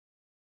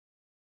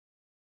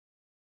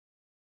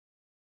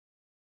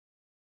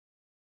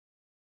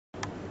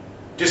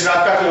जिस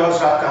रात का किया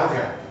उस रात कहां थे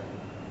आप?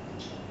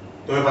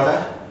 तुम्हें पता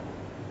है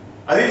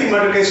अदिति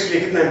मर्डर केस के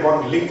लिए कितना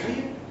इंपॉर्टेंट लिंक था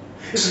ये?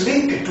 इस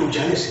लिंक के टूट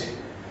जाने से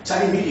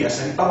सारी मीडिया,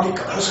 सारी पब्लिक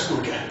का भरोसा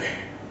टूट गया है।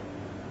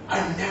 I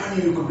never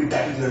knew you could be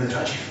that ignorant,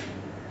 Rajiv.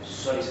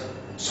 Sorry, sir.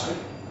 Sorry?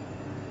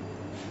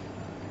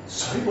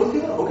 Sorry बोल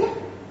दिया और हो गया?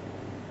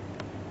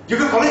 ये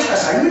कोई कॉलेज का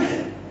असाइनमेंट है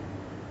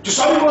जो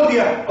सॉरी बोल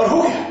दिया और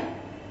हो गया?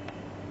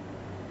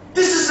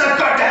 This is a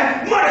goddamn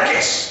murder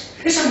case.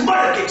 It's a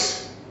murder case.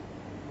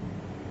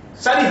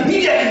 सारी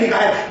मीडिया की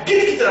निगाहें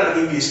गिद्ध की तरह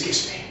लगी हुई इस केस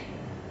में।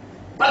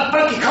 पल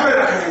पल की खबरें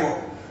रख रहे हैं वो।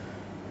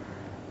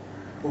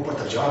 ऊपर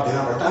तक जवाब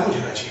देना पड़ता है मुझे,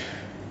 राजीव।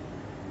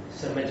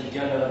 सर मैं जी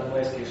जान लगा दूंगा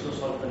इस केस को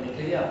सॉल्व करने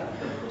के लिए आप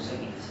पर भरोसा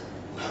कीजिए सर।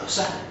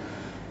 भरोसा?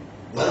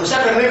 भरोसा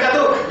करने का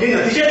तो ये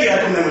नतीजा दिया है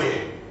तुमने मुझे।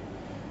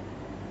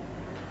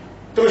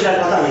 तुम्हें शायद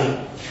पता नहीं,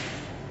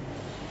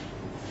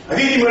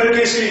 अदिति मर्डर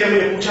केस के लिए जब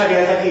मुझे पूछा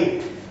गया था कि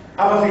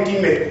आप अपनी टीम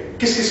में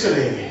किस किस को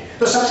लेंगे,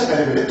 तो सबसे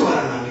पहले मैंने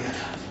तुम्हारा नाम लिया था।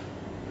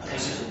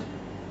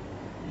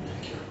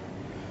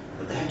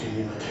 Thank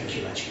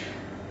you Rajiv.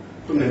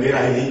 तुमने मेरा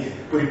ही नहीं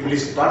पूरी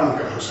पुलिस डिपार्टमेंट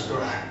का भरोसा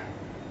तोड़ा है।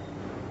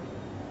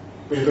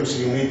 मुझे तुमसे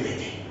उम्मीद नहीं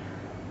थी।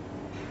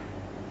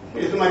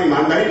 मुझे तुम्हारी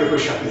ईमानदारी पर कोई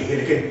शक नहीं है,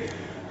 लेकिन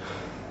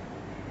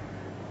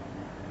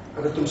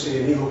अगर तुमसे ये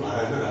नहीं हो पा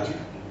रहा है ना राजीव,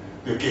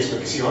 तो केस में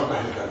किसी और का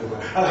हैंडल कर दूंगा।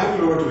 I'll hand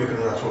you over to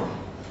Vikram Rathod।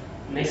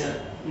 नहीं सर,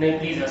 नहीं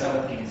प्लीज ऐसा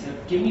मत कीजिए sir.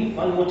 Give me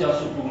one more chance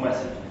to prove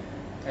myself।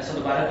 ऐसा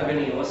दोबारा कभी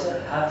नहीं होगा sir.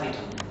 Have faith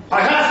on me। I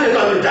have faith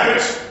on you, damn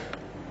it।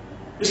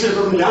 इसलिए तो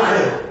तुम यहाँ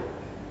खड़े हो।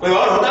 कोई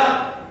और होता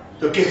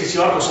तो केस किसी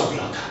और को सौंप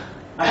दिया होता।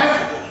 I have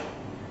faith on you।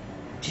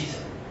 Ji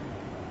sir.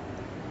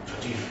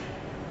 Rajiv,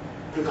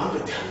 अपने काम पे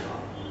ध्यान दो।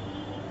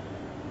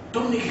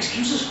 Don't make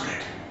excuses for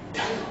it।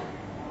 ध्यान दो।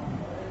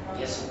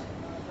 Yes sir।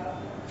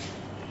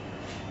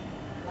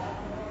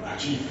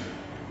 राजीव,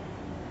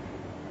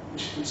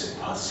 मुझे तुमसे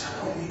बहुत ज्यादा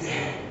उम्मीदें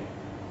हैं।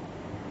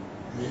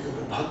 मुझे तुम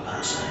पर बहुत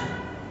भरोसा है।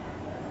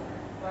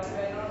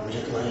 मुझे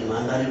तुम्हारी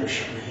ईमानदारी पर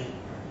शक नहीं,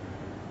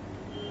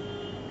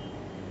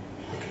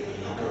 लेकिन मैं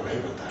लापरवाही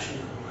बर्दाश्त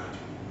नहीं करूंगा।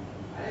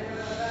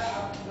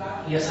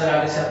 यस सर,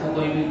 आगे से आपको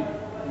कोई भी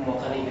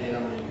मौका नहीं मिलेगा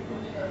मुझे।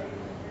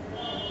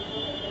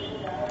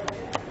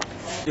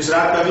 इस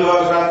रात कत्ल हुआ,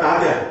 उस रात कहां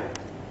थे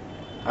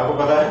आपको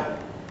पता है?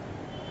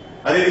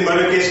 अदिति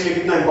मर्डर केस के लिए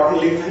कितना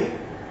इंपॉर्टेंट लिंक था ये?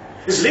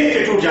 इस लिंक के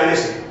टूट जाने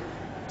से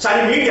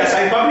सारी मीडिया,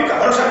 सारी पब्लिक का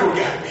भरोसा टूट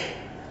गया हमने।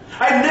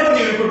 I never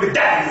knew you could be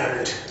that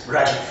ignorant,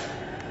 Rajiv.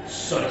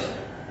 Sorry sir.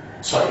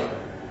 Sorry?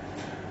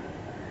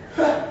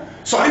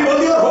 Sorry बोल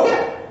दिया और हो गया?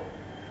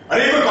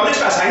 अरे ये कोई कॉलेज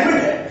का असाइनमेंट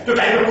है जो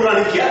टाइम पे पूरा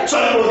नहीं किया,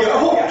 सॉरी बोल दिया और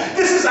हो गया?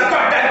 This is a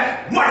goddamn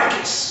murder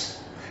case.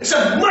 It's a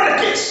murder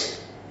case.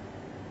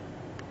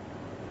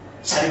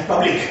 सारी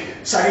पब्लिक,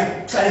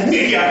 सारी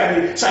मीडिया का,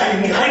 सारी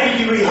निगाहें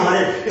टिकी हुई हमारे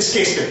इस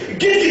केस पे,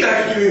 गिद्ध की तरह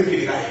टिकी हुई उनकी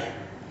निगाहें।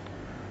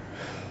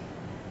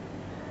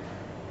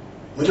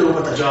 मुझे वो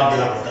पता जवाब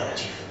देना पड़ता है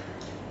राजीव।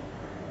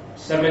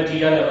 सर मैं जी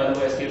जान लगा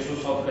दूंगा इस केस को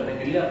सॉल्व करने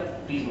के लिए, आप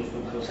प्लीज मुझ पर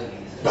भरोसा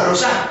कीजिए।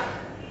 भरोसा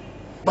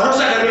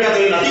करने का तो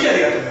ये नतीजा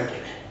दिया तुमने।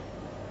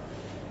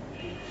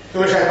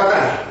 तुम्हें शायद पता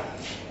नहीं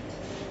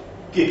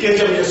कि केस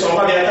जब मुझे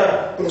सौंपा गया था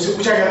तो मुझसे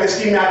पूछा गया था इस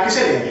टीम में आप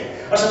किसे लेंगे,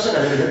 और सबसे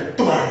पहले मैंने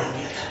तुम्हारा नाम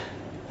लिया था।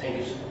 Thank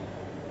you sir.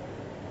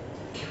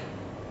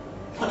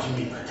 What do you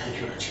mean by thank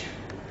you, Rajiv?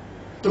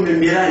 तुमने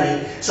मेरा नहीं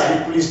सारी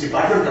पुलिस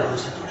डिपार्टमेंट का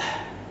भरोसा तोड़ा है।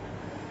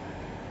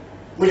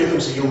 मुझे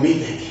तुमसे ये उम्मीद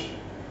नहीं थी।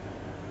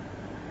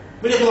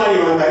 मुझे तुम्हारी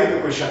ईमानदारी पर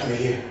कोई शक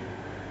नहीं है,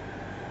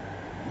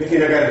 लेकिन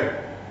अगर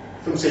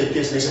तुमसे एक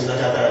केस नहीं समझा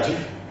जाता राजीव,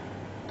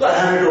 तो I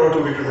hand it over to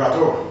Vikram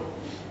Rathod।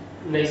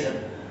 नहीं सर,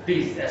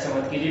 प्लीज ऐसा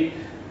मत कीजिए।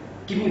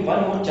 Give me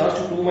one more chance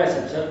to prove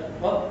myself, sir।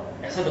 और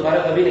ऐसा दोबारा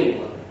कभी नहीं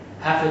होगा।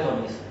 Have faith on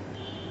me, sir।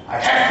 I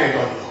have faith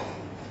on you।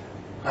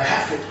 I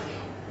have faith on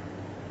you।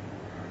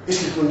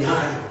 इसलिए तुम यहां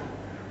खड़े हो।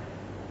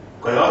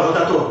 कोई और होता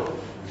तो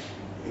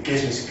ये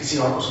केस में से किसी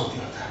और को सौंप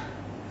दिया होता।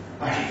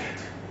 I hate it।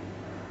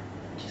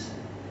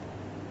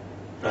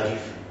 राजीव,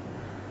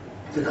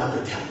 अपने काम पे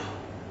ध्यान दो।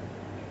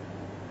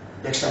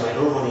 Next time I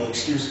don't want any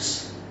excuses।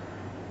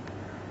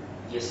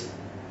 Yes।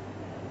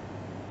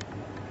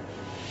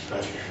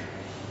 Rajiv,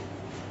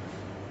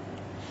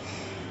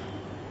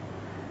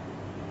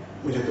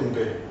 मुझे तुम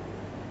पे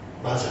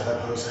बहुत ज्यादा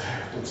भरोसा है,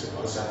 तुमसे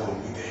बहुत ज्यादा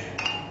उम्मीदें हैं।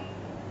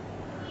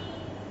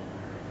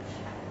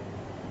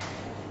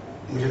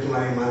 मुझे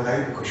तुम्हारी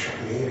ईमानदारी पर कोई शक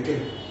नहीं है, लेकिन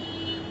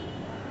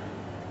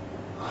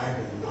I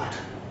will not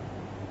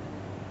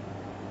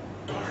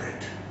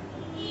tolerate।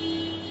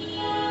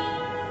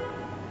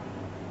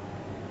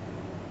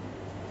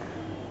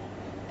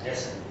 Yes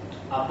sir,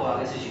 आपको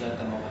आगे से शिकायत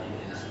का मौका नहीं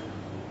मिलेगा sir.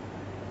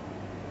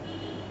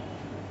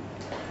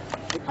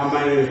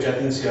 My name is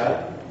Jatin Siyal।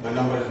 My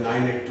number is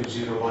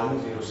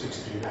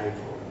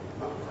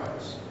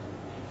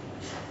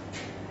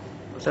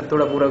 9820106394। Sir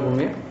थोड़ा पूरा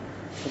घूमिए।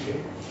 Okay।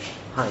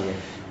 हाँ ये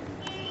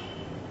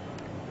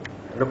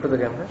डॉक्टर तो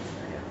क्या है?